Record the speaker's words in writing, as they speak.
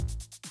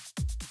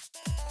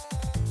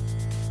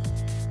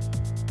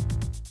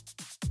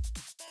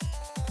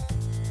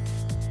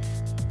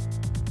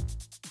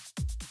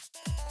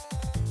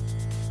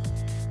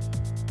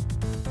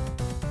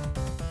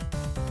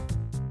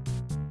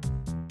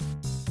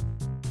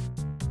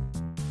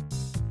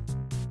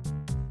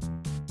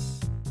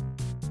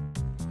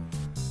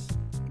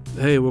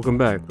Hey, welcome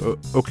back.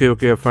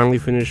 Okay, I finally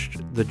finished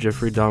the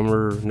Jeffrey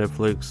Dahmer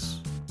Netflix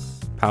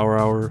Power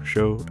Hour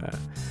show.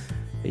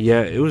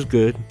 Yeah, it was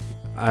good.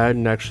 I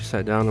hadn't actually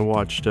sat down and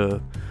watched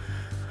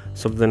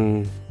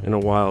something in a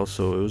while,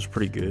 so it was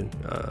pretty good.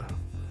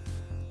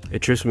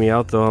 It trips me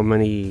out though how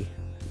many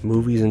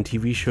movies and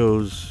TV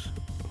shows,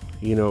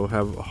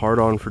 have a hard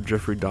on for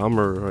Jeffrey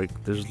Dahmer.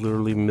 Like, there's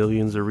literally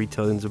millions of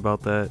retellings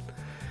about that,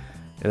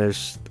 and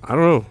I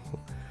don't know.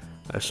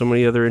 There's so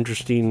many other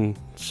interesting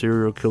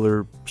serial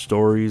killer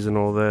stories and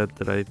all that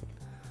I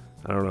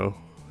don't know.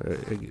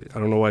 I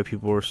don't know why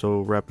people are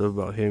so wrapped up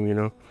about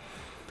him.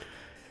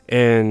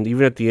 And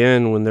even at the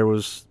end, when there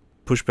was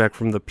pushback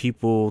from the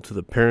people to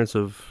the parents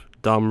of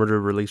Dahmer to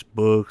release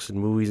books and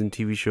movies and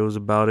TV shows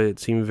about it, it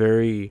seemed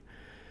very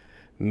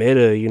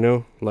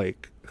meta.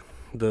 Like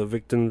the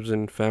victims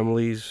and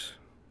families.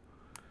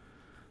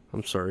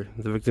 I'm sorry,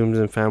 the victims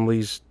and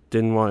families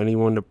didn't want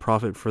anyone to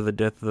profit for the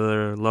death of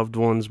their loved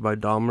ones by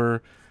Dahmer,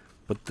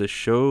 but the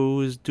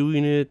show is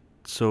doing it,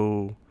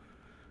 so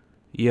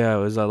yeah,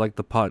 is that like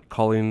the pot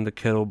calling the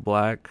kettle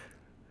black?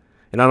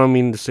 And I don't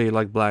mean to say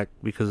like black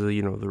because of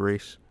the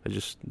race.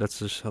 That's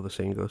just how the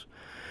saying goes.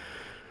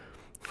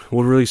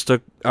 What really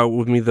stuck out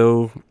with me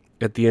though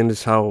at the end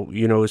is how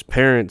his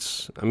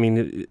parents. I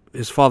mean,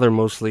 his father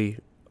mostly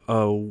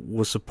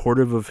was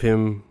supportive of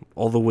him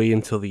all the way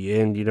until the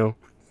end.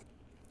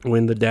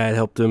 When the dad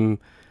helped him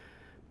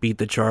beat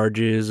the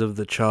charges of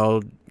the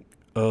child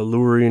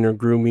luring or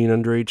grooming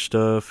underage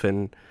stuff,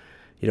 and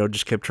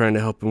just kept trying to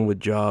help him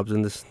with jobs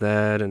and this and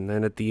that. And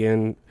then at the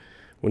end,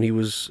 when he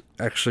was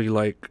actually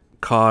like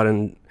caught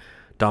and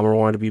Dahmer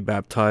wanted to be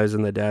baptized,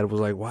 and the dad was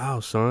like,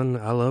 "Wow, son,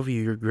 I love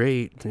you. You're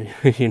great.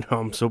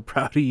 I'm so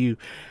proud of you.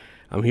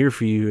 I'm here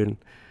for you." And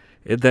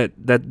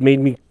that made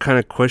me kind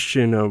of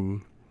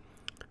question: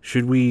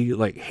 should we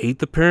like hate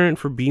the parent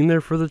for being there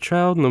for the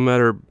child, no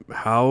matter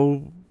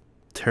how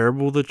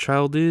terrible the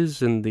child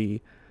is and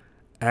the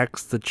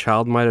acts the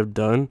child might have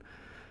done?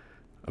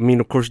 I mean,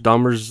 of course,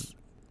 Dahmer's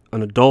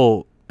an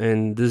adult,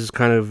 and this is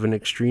kind of an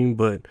extreme,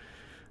 but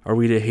are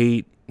we to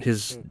hate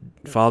his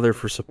father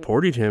for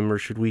supporting him, or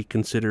should we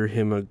consider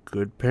him a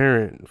good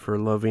parent for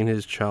loving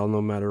his child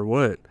no matter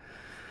what?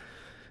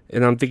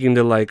 And I'm thinking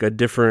to like a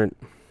different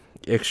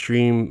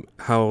extreme,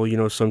 how,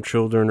 some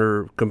children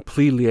are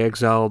completely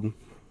exiled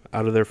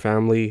out of their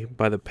family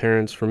by the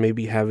parents for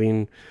maybe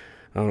having,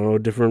 I don't know, a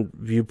different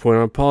viewpoint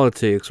on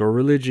politics or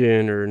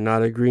religion, or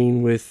not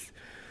agreeing with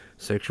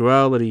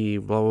sexuality,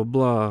 blah, blah,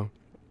 blah.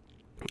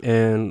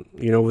 And,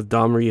 with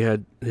Dahmer, you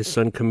had his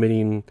son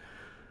committing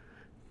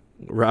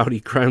rowdy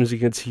crimes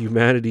against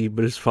humanity,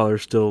 but his father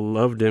still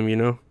loved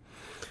him.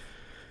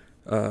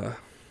 Uh,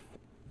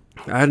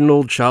 I had an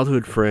old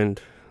childhood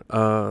friend.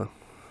 I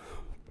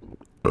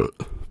need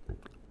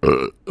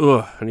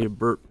a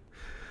burp.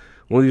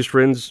 One of these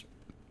friends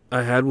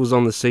I had was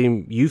on the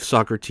same youth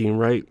soccer team,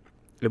 right?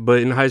 But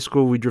in high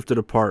school, we drifted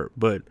apart.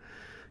 But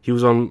he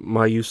was on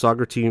my youth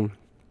soccer team,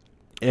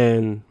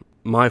 and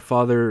my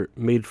father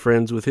made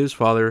friends with his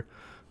father.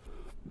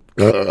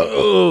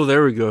 Oh,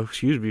 there we go.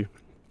 Excuse me.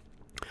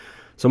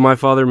 So my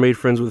father made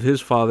friends with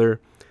his father,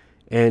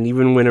 and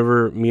even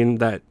whenever me and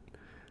that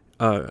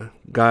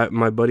guy,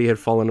 my buddy, had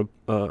fallen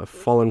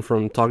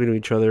from talking to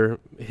each other,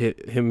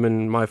 him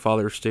and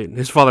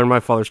his father and my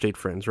father stayed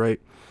friends,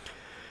 right?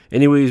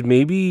 Anyways,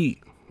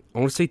 maybe I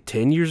want to say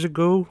 10 years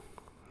ago.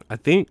 I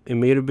think it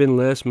may have been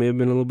less, may have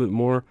been a little bit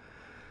more.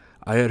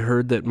 I had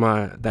heard that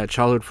that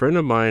childhood friend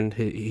of mine,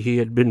 he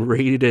had been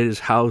raided at his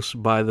house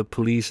by the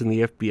police and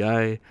the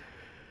FBI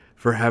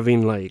for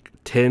having like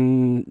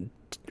 10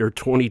 or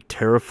 20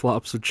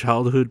 teraflops of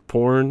childhood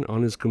porn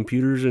on his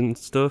computers and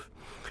stuff.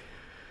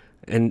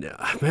 And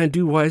man,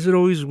 dude, why is it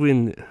always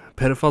when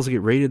pedophiles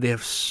get raided, they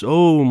have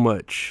so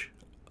much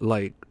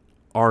like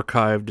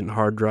archived and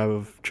hard drive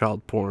of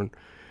child porn?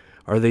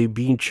 Are they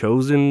being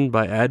chosen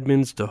by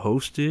admins to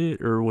host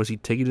it, or was he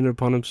taking it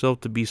upon himself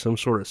to be some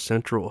sort of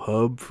central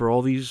hub for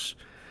all these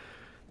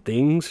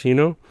things?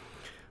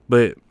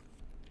 But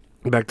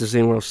back to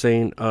saying what I was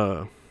saying.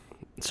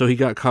 So he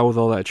got caught with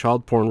all that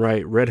child porn,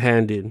 right?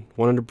 Red-handed,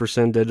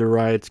 100% dead to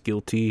rights,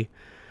 guilty.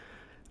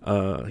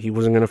 He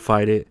wasn't gonna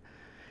fight it,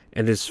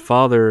 and his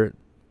father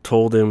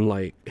told him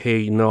like,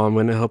 "Hey, no, I'm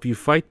gonna help you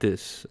fight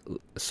this."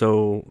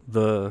 So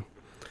the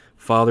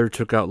father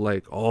took out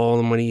like all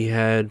the money he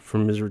had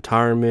from his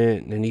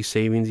retirement and any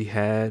savings he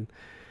had,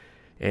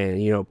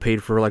 and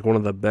paid for like one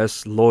of the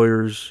best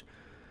lawyers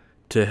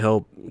to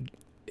help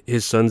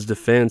his son's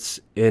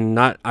defense, and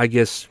not, I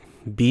guess,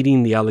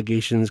 beating the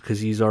allegations because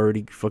he's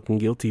already fucking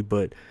guilty,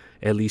 but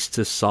at least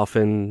to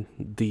soften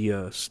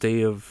the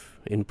stay of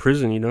in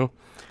prison.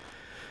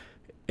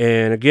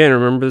 And again,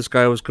 remember, this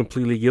guy was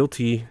completely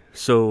guilty,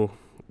 so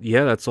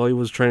yeah, that's all he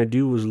was trying to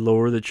do, was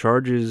lower the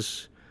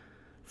charges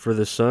for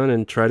the son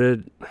and try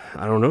to,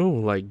 I don't know,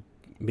 like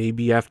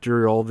maybe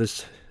after all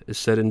this is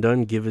said and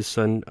done, give his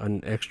son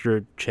an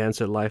extra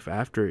chance at life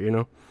after.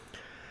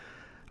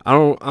 I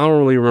don't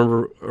really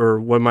remember or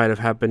what might have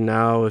happened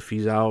now, if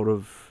he's out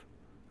of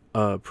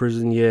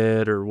prison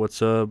yet or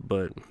what's up,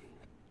 but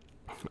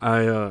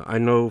I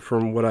know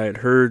from what I had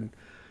heard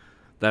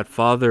that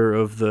father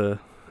of the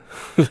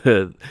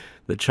the,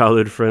 the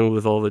childhood friend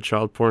with all the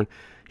child porn,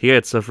 he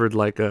had suffered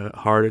like a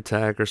heart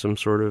attack or some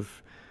sort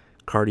of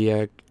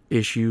cardiac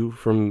issue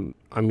from,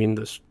 I mean,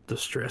 the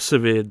stress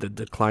of it, the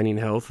declining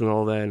health and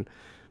all that, and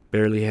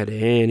barely had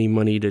any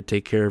money to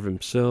take care of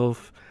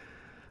himself.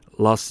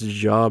 Lost his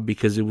job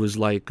because it was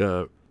like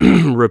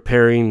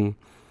repairing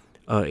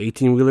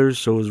 18 wheelers,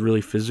 so it was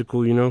really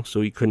physical,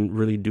 so he couldn't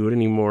really do it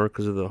anymore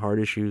because of the heart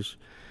issues.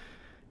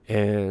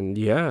 And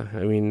yeah,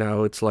 I mean,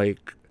 now it's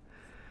like,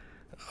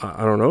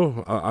 I don't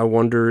know. I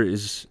wonder,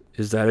 is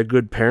that a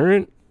good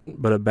parent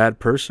but a bad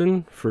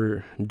person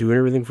for doing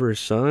everything for his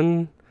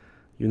son,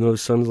 even though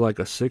his son's like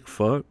a sick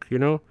fuck.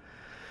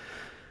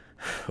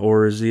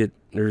 Or is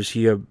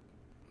he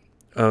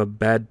a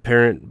bad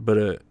parent but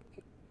a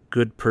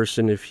good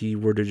person if he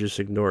were to just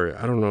ignore it?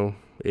 I don't know.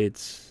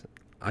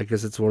 I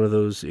guess it's one of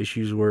those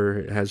issues where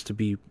it has to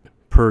be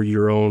per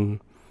your own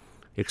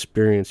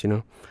experience.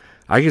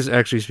 I guess,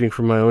 actually, speaking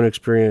from my own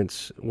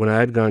experience, when I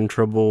had gotten in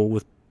trouble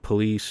with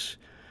police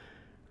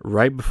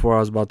right before I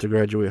was about to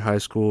graduate high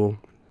school,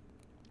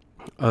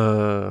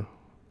 for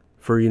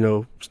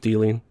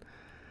stealing.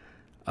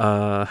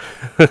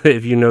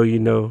 If you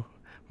know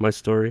my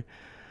story.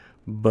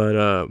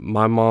 But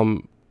my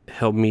mom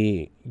helped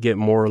me get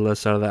more or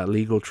less out of that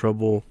legal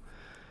trouble,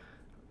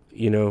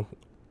 you know,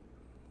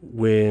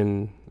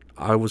 when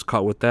I was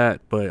caught with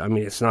that. But I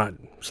mean, it's not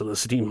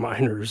soliciting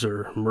minors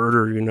or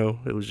murder.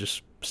 It was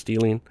just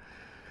stealing.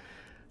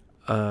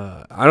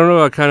 I don't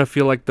know. I kind of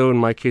feel like, though, in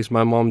my case,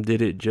 my mom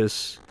did it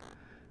just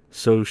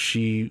so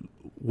she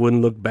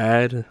wouldn't look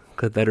bad,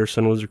 cause that her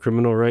son was a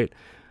criminal, right?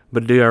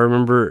 But dude, I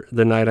remember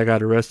the night I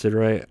got arrested,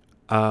 right?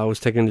 I was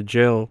taken to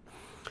jail,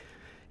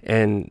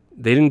 and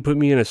they didn't put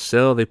me in a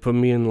cell. They put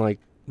me in like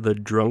the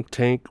drunk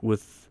tank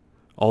with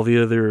all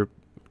the other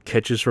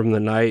catches from the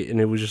night, and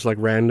it was just like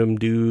random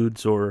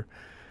dudes or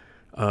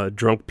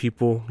drunk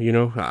people.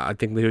 I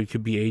think they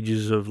could be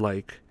ages of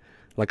like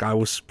I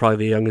was probably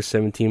the youngest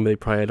 17, but they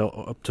probably had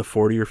up to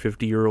 40 or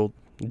 50-year-old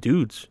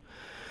dudes.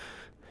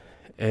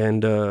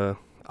 And I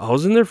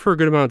was in there for a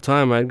good amount of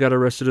time. I got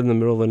arrested in the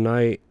middle of the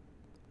night,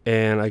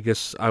 and I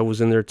guess I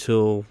was in there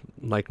till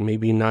like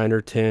maybe 9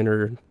 or 10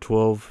 or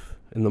 12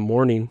 in the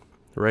morning,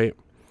 right?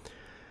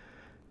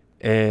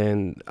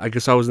 And I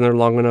guess I was in there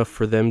long enough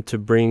for them to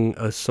bring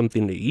us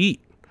something to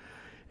eat.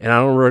 And I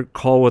don't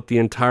recall what the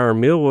entire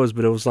meal was,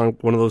 but it was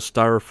like one of those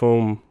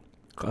styrofoam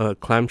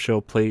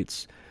clamshell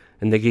plates,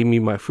 and they gave me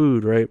my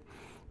food, right?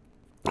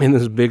 And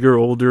this bigger,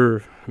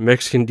 older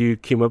Mexican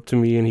dude came up to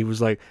me, and he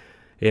was like,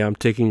 "Yeah, I'm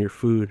taking your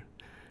food."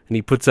 And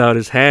he puts out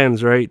his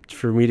hands, right,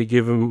 for me to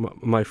give him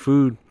my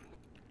food.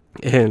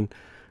 And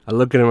I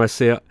look at him, I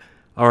say,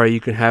 "All right, you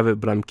can have it,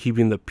 but I'm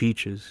keeping the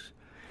peaches."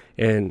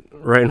 And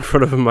right in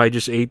front of him, I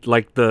just ate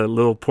like the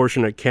little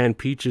portion of canned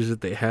peaches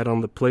that they had on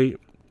the plate.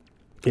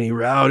 And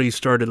he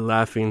started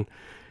laughing,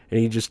 and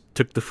he just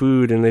took the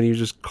food, and then he was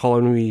just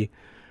calling me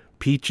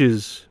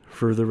peaches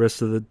for the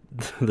rest of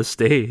the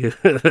stay.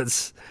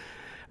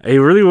 It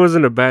really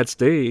wasn't a bad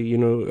stay,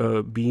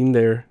 being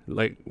there,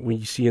 like when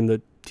you see in the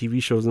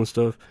TV shows and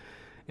stuff.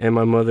 And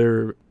my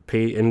mother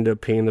ended up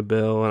paying the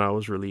bill, and I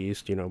was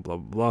released, blah,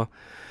 blah,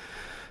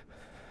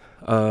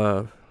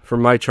 blah. For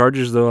my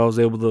charges, though, I was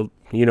able to,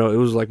 it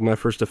was like my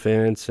first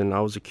offense, and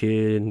I was a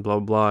kid, and blah,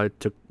 blah. I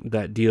took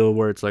that deal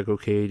where it's like,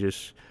 okay,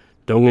 just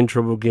don't get in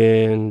trouble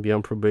again, be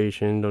on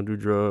probation, don't do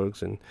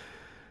drugs, and,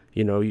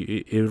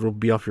 it'll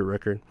be off your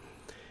record.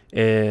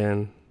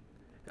 And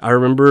I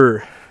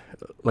remember,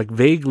 like,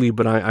 vaguely,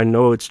 but I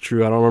know it's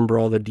true. I don't remember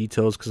all the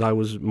details because I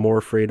was more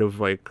afraid of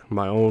like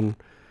my own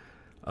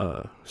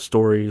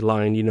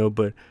storyline,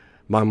 but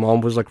my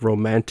mom was like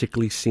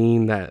romantically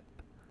seeing that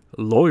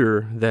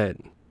lawyer that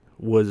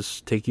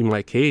was taking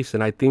my case,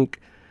 and I think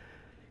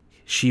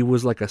she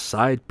was like a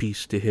side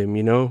piece to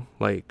him,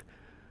 like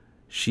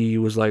she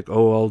was like,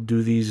 "Oh, I'll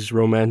do these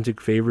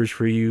romantic favors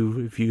for you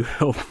if you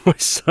help my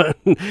son."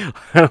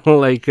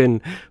 Like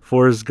in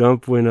Forrest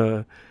Gump,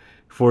 when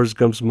Forrest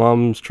Gump's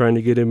mom's trying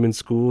to get him in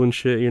school and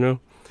shit.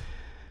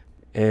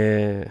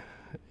 And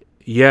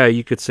yeah,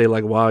 you could say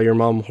like, wow, your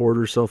mom whored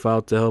herself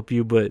out to help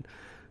you, but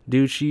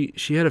dude, she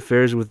had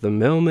affairs with the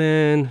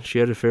mailman. She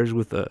had affairs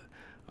with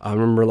I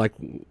remember like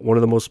one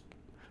of the most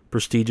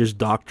prestigious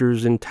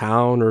doctors in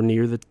town or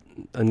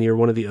near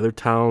one of the other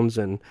towns,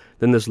 and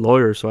then this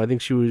lawyer. So I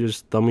think she was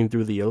just thumbing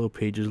through the yellow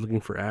pages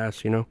looking for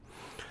ass.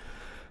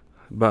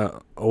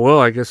 But well,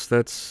 I guess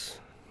that's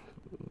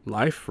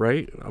life,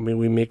 right? I mean,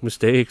 we make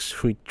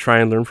mistakes, we try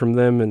and learn from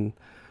them, and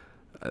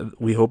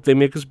we hope they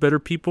make us better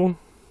people.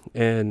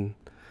 And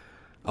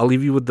I'll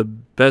leave you with the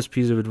best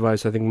piece of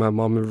advice I think my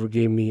mom ever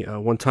gave me.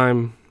 One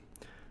time,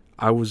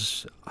 I want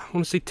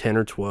to say 10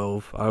 or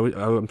 12.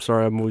 I'm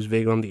sorry, I'm always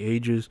vague on the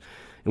ages.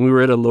 And we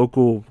were at a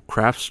local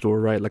craft store,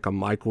 right? Like a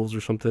Michael's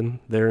or something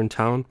there in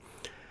town.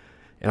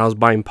 And I was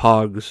buying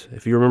Pogs.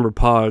 If you remember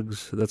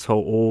Pogs, that's how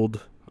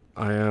old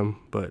I am.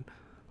 But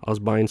I was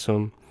buying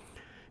some.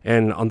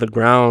 And on the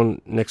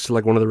ground next to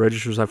like one of the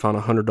registers, I found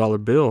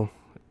 $100 bill.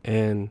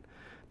 And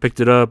picked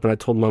it up and I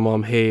told my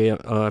mom, hey,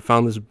 I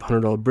found this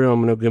 $100 bill.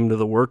 I'm gonna give them to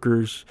the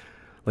workers,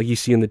 like you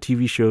see in the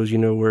TV shows,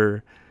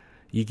 where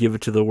you give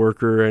it to the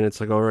worker and it's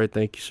like, all right,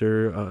 thank you,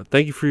 sir.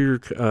 Thank you for your,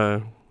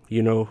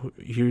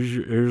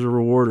 here's a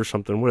reward or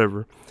something,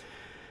 whatever.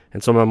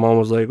 And so my mom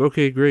was like,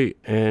 okay, great.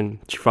 And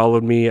she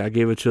followed me. I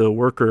gave it to the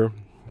worker,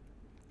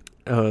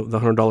 the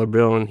 $100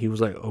 bill, and he was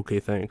like, okay,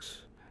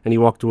 thanks. And he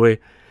walked away.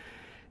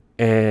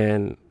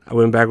 And I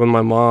went back with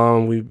my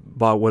mom. We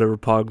bought whatever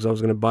pogs I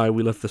was going to buy.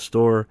 We left the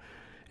store.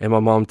 And my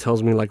mom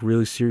tells me, like,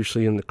 really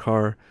seriously in the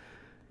car,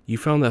 you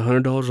found that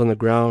 $100 on the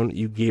ground,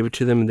 you gave it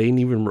to them, and they didn't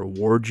even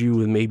reward you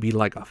with maybe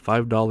like a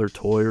 $5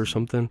 toy or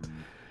something.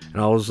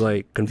 And I was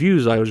like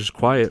confused. I was just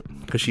quiet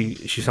because she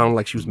sounded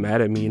like she was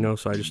mad at me,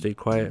 so I just stayed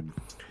quiet.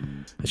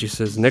 And she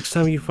says, next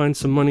time you find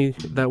some money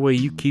that way,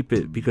 you keep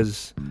it,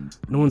 because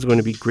no one's going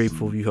to be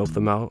grateful if you help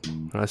them out.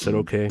 And I said,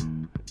 okay,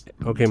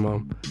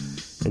 mom.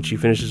 And she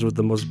finishes with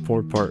the most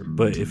important part: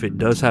 but if it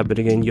does happen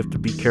again, you have to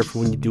be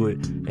careful when you do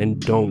it and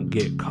don't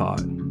get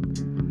caught.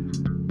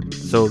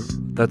 So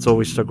that's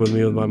always stuck with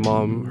me with my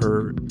mom.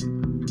 Her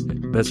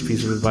best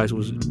piece of advice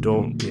was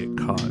don't get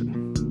caught.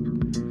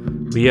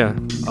 But yeah,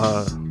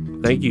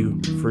 thank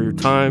you for your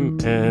time,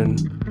 and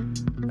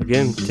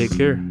again, take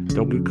care.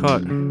 Don't get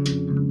caught.